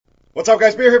What's up,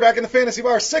 guys? Beer here back in the Fantasy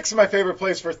Bar. 6 of my favorite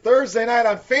plays for Thursday night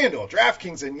on FanDuel,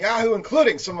 DraftKings, and Yahoo,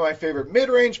 including some of my favorite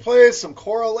mid-range plays, some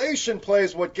correlation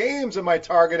plays, what games am I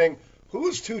targeting,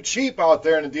 who's too cheap out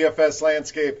there in the DFS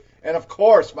landscape, and of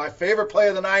course, my favorite play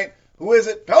of the night, who is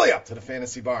it? Belly up to the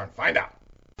Fantasy Bar and find out.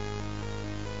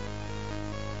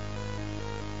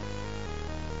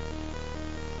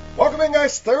 Welcome in,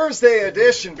 guys. Thursday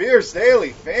edition, Beers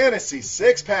Daily Fantasy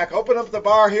 6-pack. Open up the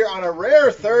bar here on a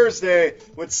rare Thursday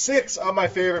with 6 of my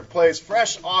favorite plays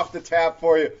fresh off the tap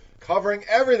for you, covering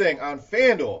everything on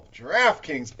FanDuel,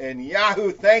 DraftKings, and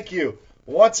Yahoo. Thank you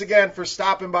once again for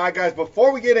stopping by, guys.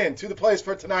 Before we get into the plays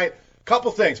for tonight, a couple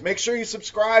things. Make sure you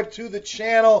subscribe to the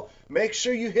channel. Make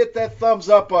sure you hit that thumbs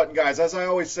up button, guys. As I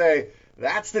always say,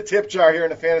 that's the tip jar here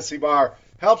in the Fantasy Bar.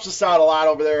 Helps us out a lot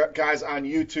over there, guys, on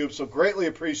YouTube, so greatly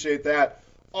appreciate that.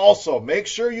 Also, make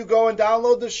sure you go and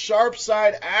download the Sharp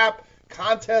Side app.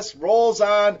 Contest rolls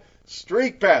on.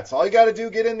 Streak bets. All you got to do,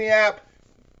 get in the app,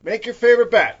 make your favorite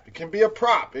bet. It can be a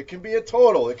prop. It can be a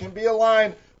total. It can be a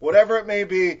line. Whatever it may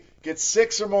be, get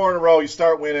 6 or more in a row, you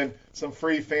start winning some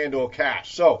free FanDuel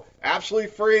cash. So,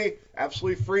 absolutely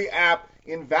free app,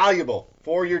 invaluable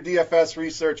for your DFS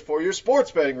research, for your sports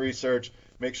betting research.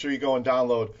 Make sure you go and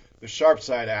download the Sharp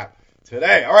Side app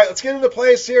today. All right, let's get into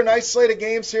plays here. Nice slate of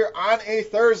games here on a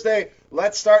Thursday.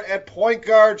 Let's start at point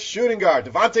guard, shooting guard,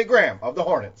 Devontae Graham of the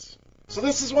Hornets. So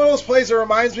this is one of those plays that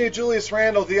reminds me of Julius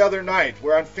Randle the other night.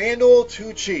 We're on FanDuel,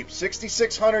 too cheap.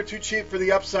 $6,600 too cheap for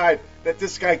the upside that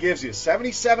this guy gives you.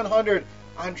 $7,700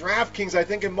 on DraftKings, I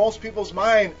think in most people's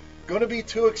mind, going to be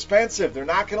too expensive. They're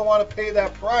not going to want to pay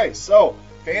that price. So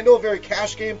FanDuel, very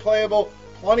cash game playable,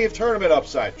 plenty of tournament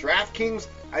upside. DraftKings,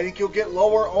 I think you'll get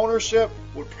lower ownership,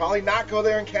 would probably not go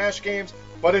there in cash games.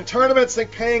 But in tournaments, I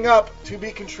think paying up to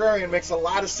be contrarian makes a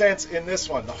lot of sense in this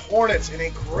one. The Hornets in a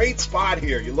great spot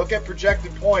here. You look at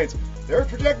projected points. They're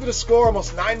projected to score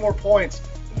almost 9 more points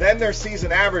than their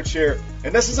season average here.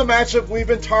 And this is a matchup we've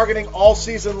been targeting all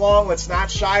season long. Let's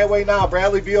not shy away now.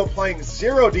 Bradley Beal playing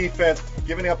 0 defense,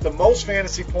 giving up the most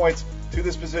fantasy points to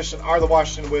this position are the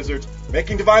Washington Wizards,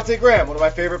 making Devontae Graham one of my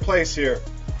favorite plays here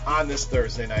on this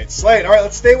Thursday night slate. All right,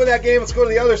 let's stay with that game. Let's go to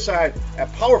the other side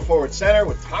at power forward center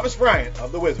with Thomas Bryant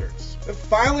of the Wizards. It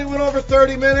finally went over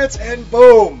 30 minutes, and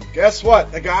boom, guess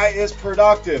what? The guy is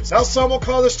productive. Now some will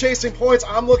call this chasing points.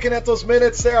 I'm looking at those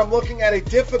minutes there. I'm looking at a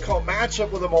difficult matchup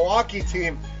with a Milwaukee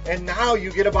team, and now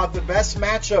you get about the best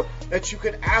matchup that you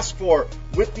could ask for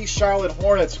with the Charlotte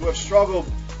Hornets, who have struggled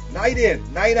night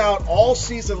in, night out all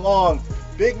season long.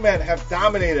 Big men have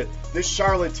dominated this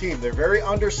Charlotte team. They're very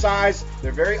undersized.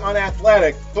 They're very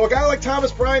unathletic. So a guy like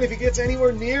Thomas Bryant, if he gets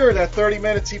anywhere near that 30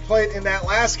 minutes he played in that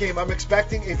last game, I'm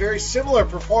expecting a very similar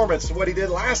performance to what he did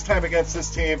last time against this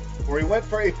team, where he went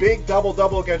for a big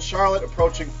double-double against Charlotte,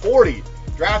 approaching 40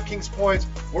 DraftKings points.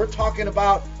 We're talking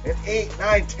about an 8,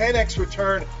 9, 10x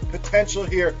return potential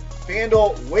here.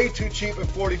 FanDuel, way too cheap at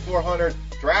 $4,400.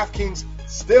 DraftKings,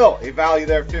 still a value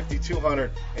there, $5,200.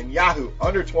 And Yahoo,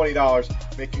 under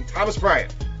 $20, making Thomas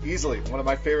Bryant easily one of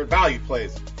my favorite value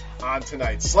plays on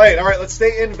tonight's slate. All right, let's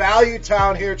stay in value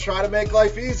town here. Try to make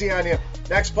life easy on you.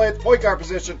 Next play at the point guard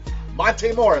position,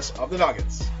 Monte Morris of the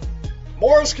Nuggets.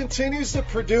 Morris continues to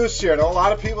produce here. I know a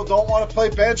lot of people don't want to play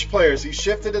bench players. He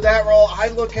shifted to that role. I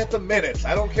look at the minutes.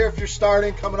 I don't care if you're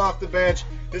starting, coming off the bench.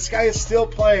 This guy is still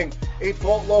playing a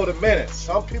boatload of minutes.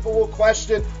 Some people will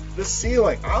question the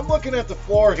ceiling. I'm looking at the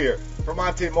floor here for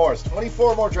Monte Morris.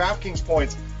 24 more DraftKings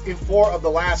points in 4 of the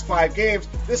last 5 games.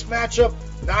 This matchup,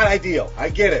 not ideal. I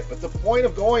get it. But the point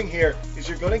of going here is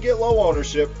you're going to get low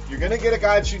ownership. You're going to get a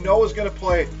guy that you know is going to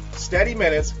play steady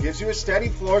minutes, gives you a steady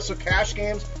floor. So cash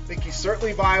games, I think he's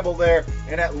certainly viable there.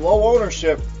 And at low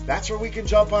ownership, that's where we can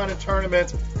jump on in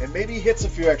tournaments, and maybe he hits a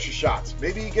few extra shots.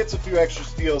 Maybe he gets a few extra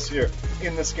steals here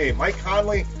in this game. Mike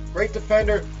Conley, great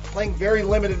defender, playing very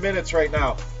limited minutes right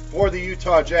now for the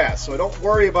Utah Jazz. So I don't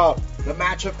worry about the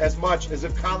matchup as much as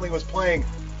if Conley was playing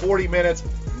 40 minutes.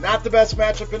 Not the best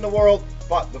matchup in the world,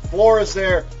 but the floor is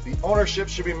there, the ownership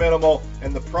should be minimal,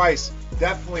 and the price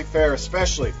definitely fair,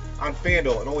 especially on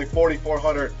FanDuel at only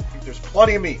 $4,400. I think there's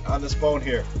plenty of meat on this bone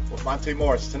here with Monte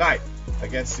Morris tonight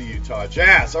against the Utah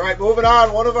Jazz. All right, moving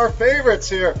on. One of our favorites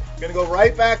here. Going to go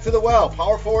right back to the well.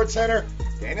 Power forward center,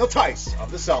 Daniel Tice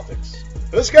of the Celtics.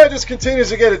 This guy just continues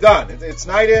to get it done. It's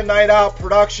night in, night out.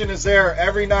 Production is there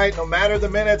every night, no matter the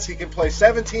minutes. He can play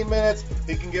 17 minutes.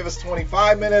 He can give us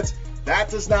 25 minutes. That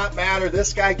does not matter.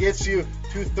 This guy gets you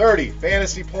to 30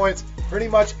 fantasy points pretty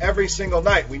much every single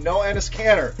night. We know Enes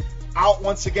Kanter out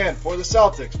once again for the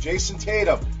Celtics. Jason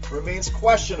Tatum remains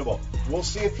questionable. We'll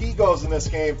see if he goes in this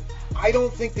game. I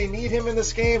don't think they need him in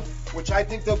this game, which I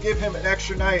think they'll give him an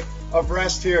extra night of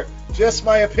rest here. Just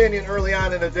my opinion early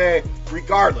on in the day.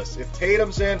 Regardless, if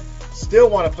Tatum's in, still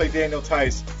want to play Daniel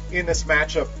Tice in this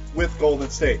matchup with Golden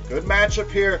State. Good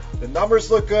matchup here. The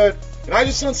numbers look good. And I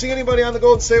just don't see anybody on the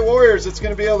Golden State Warriors that's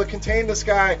going to be able to contain this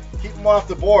guy, keep him off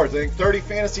the boards. I think 30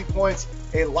 fantasy points,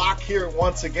 a lock here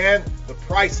once again. The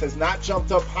price has not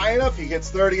jumped up high enough. He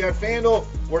hits 30 on FanDuel.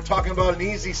 We're talking about an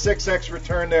easy 6x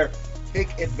return there.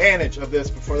 Take advantage of this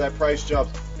before that price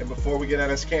jumps. And before we get on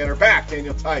his canner back,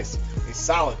 Daniel Tice, a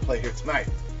solid play here tonight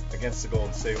against the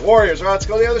Golden State Warriors. All right, let's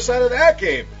go to the other side of that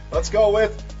game. Let's go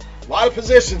with a lot of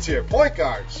positions here. Point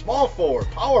guard, small forward,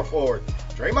 power forward,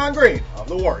 Draymond Green of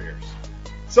the Warriors.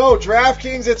 So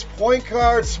DraftKings, it's point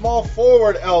guard, small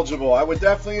forward eligible. I would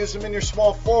definitely use him in your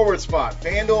small forward spot.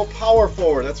 FanDuel, power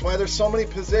forward. That's why there's so many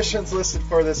positions listed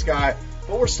for this guy.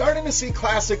 But we're starting to see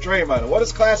classic Draymond. And what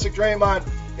is classic Draymond?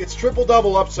 It's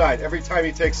triple-double upside every time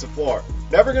he takes the floor.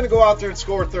 Never going to go out there and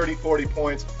score 30, 40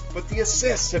 points. But the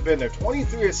assists have been there.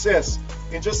 23 assists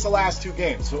in just the last 2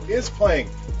 games. So is playing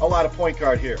a lot of point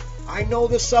guard here. I know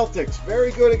the Celtics,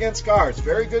 very good against guards,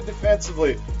 very good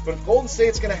defensively. But if Golden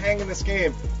State's going to hang in this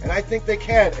game, and I think they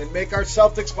can, and make our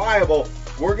Celtics viable,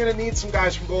 we're going to need some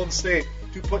guys from Golden State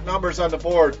to put numbers on the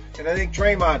board. And I think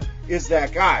Draymond is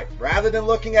that guy. Rather than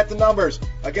looking at the numbers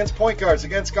against point guards,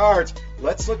 against guards,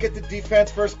 let's look at the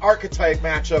defense versus archetype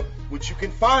matchup, which you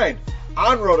can find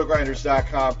on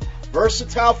rotogrinders.com.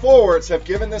 Versatile forwards have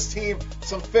given this team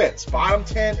some fits. Bottom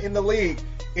 10 in the league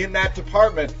in that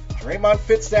department. Draymond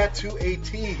fits that to a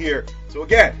T here. So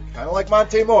again, kind of like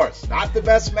Monte Morris, not the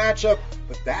best matchup,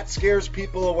 but that scares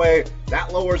people away.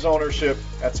 That lowers ownership.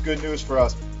 That's good news for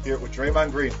us here with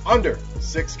Draymond Green under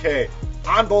 6K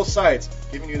on both sides,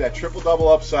 giving you that triple-double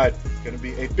upside. Going to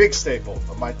be a big staple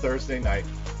of my Thursday night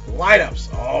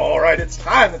lineups. All right, it's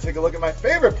time to take a look at my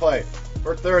favorite play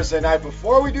for Thursday night.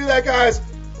 Before we do that, guys,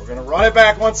 we're going to run it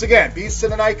back once again. Beast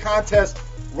of the Night contest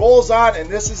rolls on, and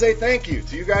this is a thank you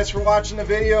to you guys for watching the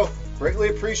video. Greatly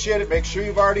appreciate it. Make sure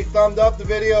you've already thumbed up the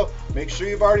video. Make sure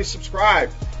you've already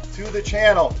subscribed to the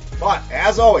channel. But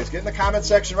as always, get in the comment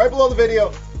section right below the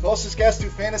video. Closest guess to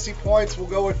fantasy points will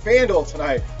go with FanDuel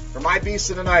tonight for my Beast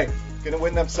of the Night. Going to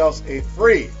win themselves a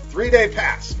free 3-day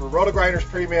pass for RotoGrinders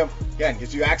Premium. Again,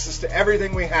 gives you access to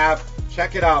everything we have.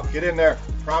 Check it out. Get in there.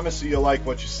 Promise you you'll like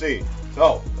what you see.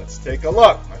 So let's take a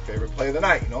look. My favorite play of the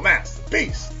night. You know, Mass, the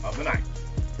Beast of the Night.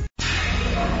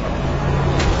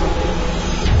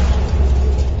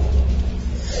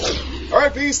 All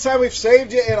right, Beast time. We've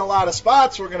saved you in a lot of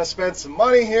spots. We're going to spend some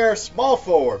money here. Small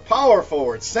forward, power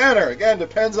forward, center. Again,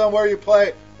 depends on where you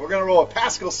play. We're going to roll a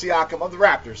Pascal Siakam of the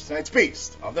Raptors, tonight's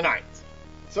Beast of the Night.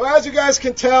 So as you guys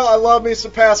can tell, I love me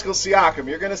some Pascal Siakam.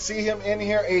 You're going to see him in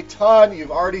here a ton.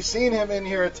 You've already seen him in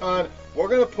here a ton. We're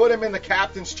going to put him in the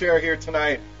captain's chair here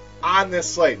tonight on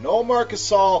this slate. No Marc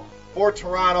Gasol for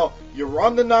Toronto. You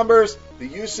run the numbers. The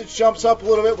usage jumps up a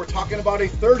little bit. We're talking about a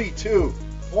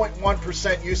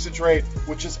 32.1% usage rate,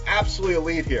 which is absolutely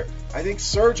elite here. I think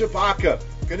Serge Ibaka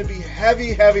going to be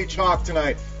heavy chalk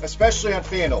tonight, especially on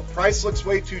FanDuel. Price looks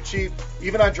way too cheap,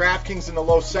 even on DraftKings in the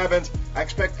low 7s. I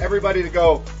expect everybody to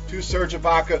go to Serge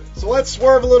Ibaka. So let's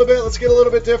swerve a little bit. Let's get a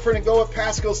little bit different and go with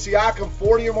Pascal Siakam.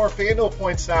 40 or more FanDuel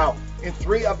points now in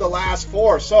 3 of the last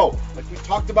 4. So, like we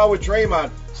talked about with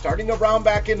Draymond, starting to round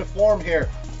back into form here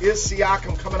is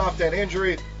Siakam coming off that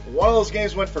injury. One of those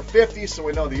games went for 50, so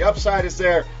we know the upside is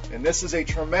there. And this is a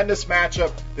tremendous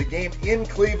matchup. The game in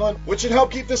Cleveland, which should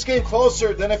help keep this game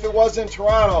closer than if it was in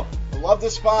Toronto. I love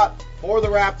this spot for the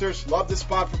Raptors. Love this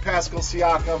spot for Pascal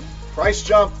Siakam. Price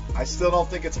jumped. I still don't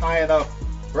think it's high enough.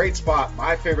 Great spot.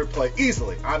 My favorite play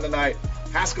easily on the night.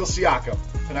 Pascal Siakam,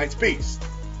 tonight's Beast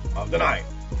of the Night.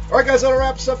 All right, guys, that'll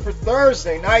wrap us up for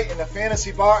Thursday night in the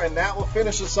Fantasy Bar, and that will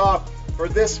finish us off for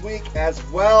this week as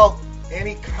well.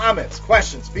 Any comments,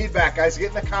 questions, feedback, guys, get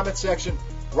in the comment section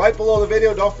right below the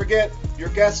video. Don't forget your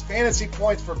guest fantasy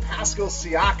points for Pascal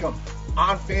Siakam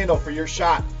on FanDuel for your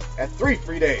shot at 3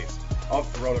 free days of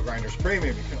RotoGrinders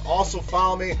Premium. You can also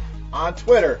follow me on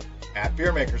Twitter at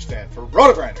Beermakersfan. For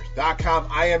rotogrinders.com,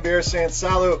 I am Beermakersfan.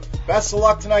 Salut. Best of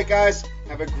luck tonight, guys.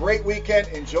 Have a great weekend.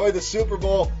 Enjoy the Super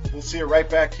Bowl. We'll see you right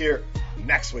back here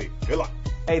next week. Good luck.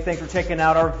 Hey, thanks for checking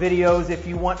out our videos. If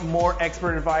you want more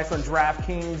expert advice on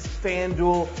DraftKings,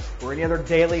 FanDuel, or any other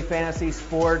daily fantasy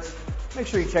sports, make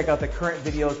sure you check out the current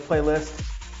videos playlist